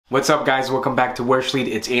What's up guys, welcome back to Worshlead.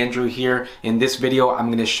 It's Andrew here. In this video, I'm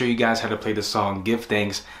going to show you guys how to play the song Give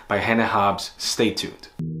Thanks by Hannah Hobbs. Stay tuned.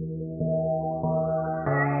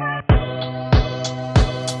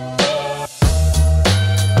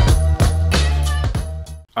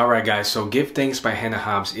 Alright guys, so Give Thanks by Hannah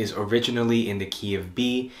Hobbs is originally in the key of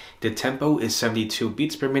B. The tempo is 72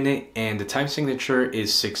 beats per minute and the time signature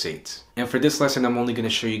is 6/8. And for this lesson, I'm only going to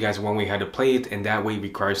show you guys one way how to play it, and that way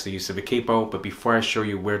requires the use of a capo. But before I show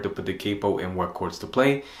you where to put the capo and what chords to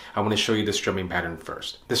play, I want to show you the strumming pattern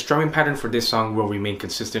first. The strumming pattern for this song will remain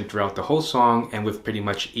consistent throughout the whole song and with pretty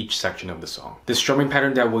much each section of the song. The strumming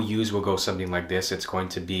pattern that we'll use will go something like this. It's going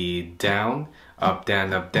to be down, up,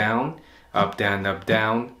 down, up, down, up, down, up,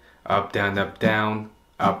 down, up, down, up, down,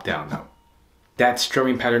 up, down, up. That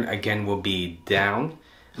strumming pattern again will be down,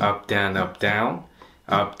 up, down, up, down,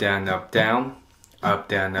 up, down, up, down, up,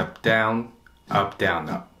 down, up, down, up, down,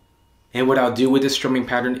 up. And what I'll do with this strumming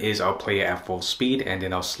pattern is I'll play it at full speed and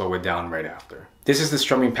then I'll slow it down right after. This is the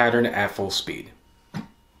strumming pattern at full speed.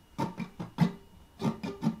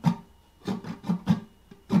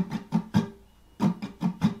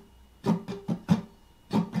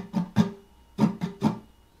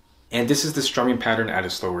 And this is the strumming pattern at a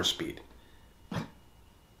slower speed.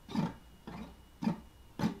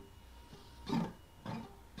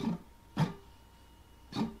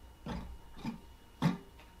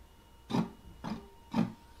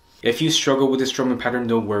 If you struggle with the strumming pattern,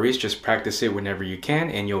 no worries, just practice it whenever you can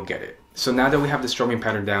and you'll get it. So now that we have the strumming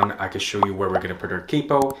pattern down, I can show you where we're going to put our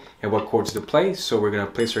capo and what chords to play. So we're going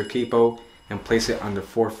to place our capo and place it on the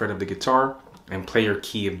 4th fret of the guitar and play our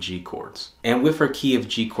key of G chords. And with our key of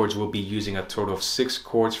G chords, we'll be using a total of 6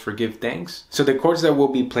 chords for Give Thanks. So the chords that we'll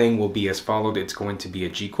be playing will be as followed. It's going to be a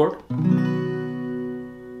G chord,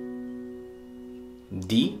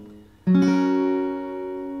 D,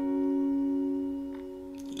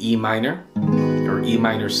 E minor or E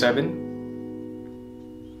minor 7,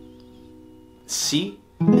 C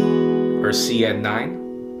or C at 9,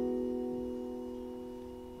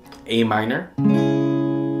 A minor,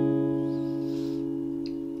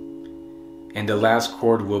 and the last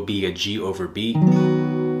chord will be a G over B,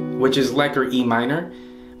 which is like our E minor,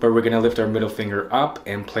 but we're going to lift our middle finger up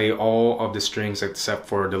and play all of the strings except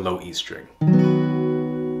for the low E string.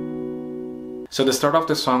 So to start off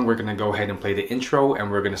the song, we're going to go ahead and play the intro, and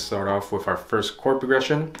we're going to start off with our first chord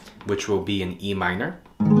progression, which will be an E minor,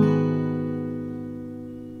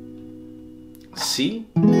 C,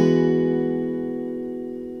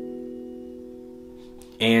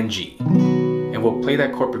 and G. And we'll play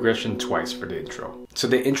that chord progression twice for the intro. So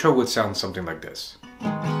the intro would sound something like this.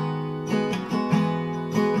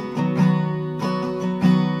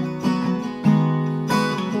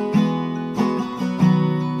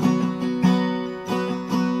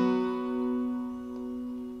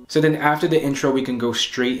 So then after the intro, we can go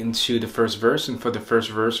straight into the first verse. And for the first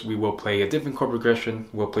verse, we will play a different chord progression.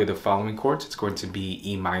 We'll play the following chords. It's going to be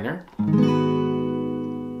E minor,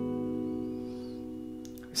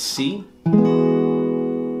 C,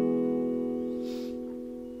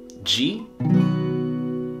 G,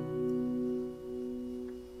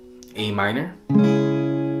 A minor,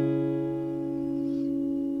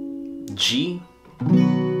 G,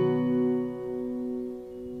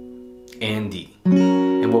 and D.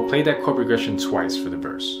 And we'll play that chord progression twice for the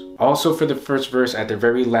verse. Also for the first verse, at the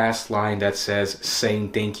very last line that says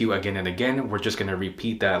saying thank you again and again, we're just going to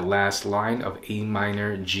repeat that last line of A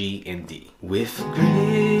minor, G, and D. With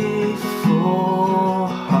grateful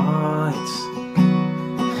hearts,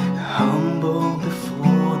 humble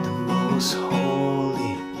before the most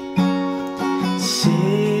holy,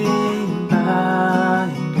 sing by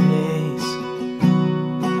grace,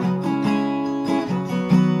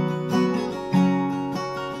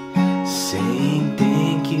 saying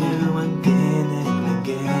thank you again and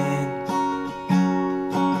again.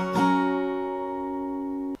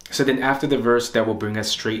 So then after the verse, that will bring us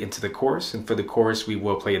straight into the chorus. And for the chorus, we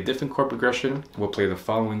will play a different chord progression. We'll play the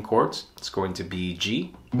following chords. It's going to be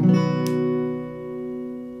G,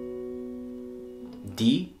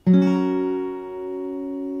 D,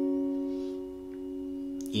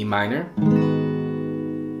 E minor,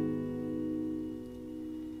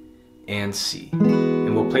 and C.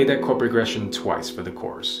 And we'll play that chord progression twice for the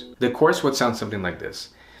chorus. The chorus would sound something like this.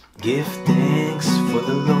 Give thanks for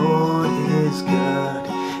the Lord is good,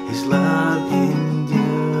 His love endures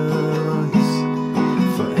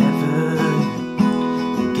forever.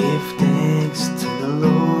 Give thanks to the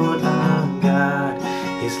Lord our God,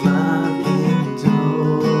 His love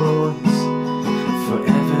endures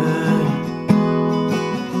forever.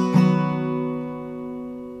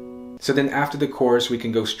 So then after the chorus, we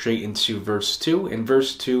can go straight into verse 2, and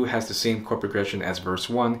verse 2 has the same chord progression as verse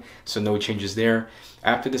 1, so no changes there.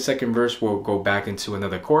 After the second verse, we'll go back into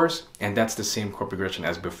another chorus, and that's the same chord progression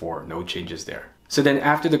as before, no changes there. So then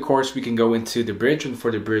after the chorus, we can go into the bridge, and for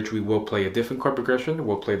the bridge, we will play a different chord progression.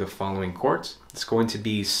 We'll play the following chords. It's going to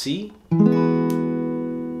be C,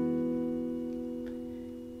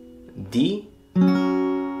 D,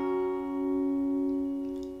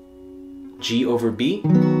 G over B,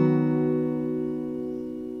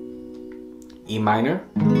 E minor,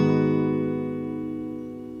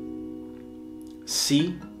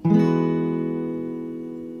 C,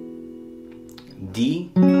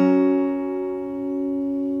 D,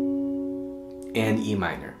 and E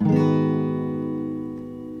minor.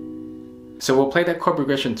 So we'll play that chord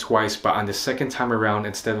progression twice, but on the second time around,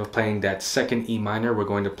 instead of playing that second E minor, we're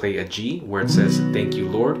going to play a G where it says, "Thank you,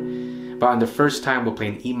 Lord." But on the first time, we'll play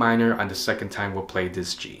an E minor. On the second time, we'll play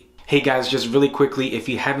this G. Hey guys, just really quickly, if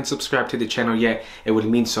you haven't subscribed to the channel yet, it would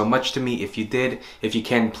mean so much to me if you did. If you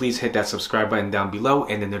can, please hit that subscribe button down below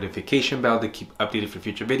and the notification bell to keep updated for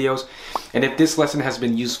future videos. And if this lesson has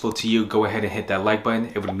been useful to you, go ahead and hit that like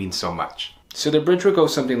button. It would mean so much. So the bridge will go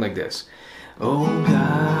something like this. Oh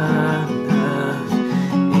God of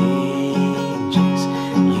ages,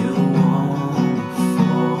 you won't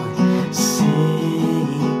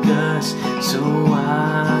forsake us, so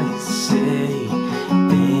I say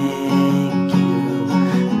thank you,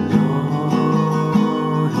 Lord.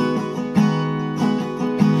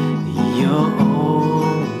 You're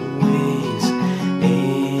always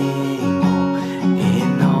able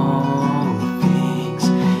in all things,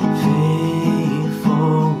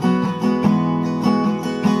 faithful.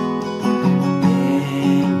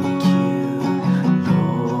 Thank you,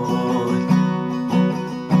 Lord.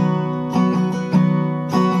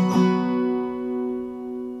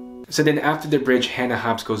 So then after the bridge, Hannah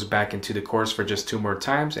Hobbs goes back into the chorus for just 2 more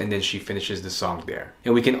times, and then she finishes the song there.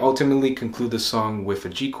 And we can ultimately conclude the song with a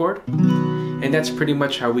G chord. And that's pretty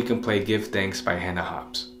much how we can play Give Thanks by Hannah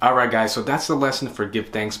Hobbs. Alright guys, so that's the lesson for Give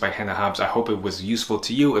Thanks by Hannah Hobbs. I hope it was useful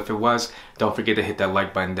to you. If it was, don't forget to hit that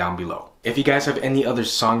like button down below. If you guys have any other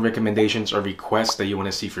song recommendations or requests that you want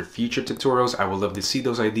to see for future tutorials, I would love to see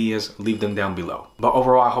those ideas. Leave them down below. But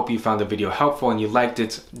overall, I hope you found the video helpful and you liked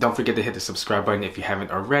it. Don't forget to hit the subscribe button if you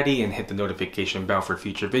haven't already and hit the notification bell for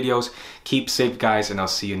future videos. Keep safe guys, and I'll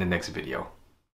see you in the next video.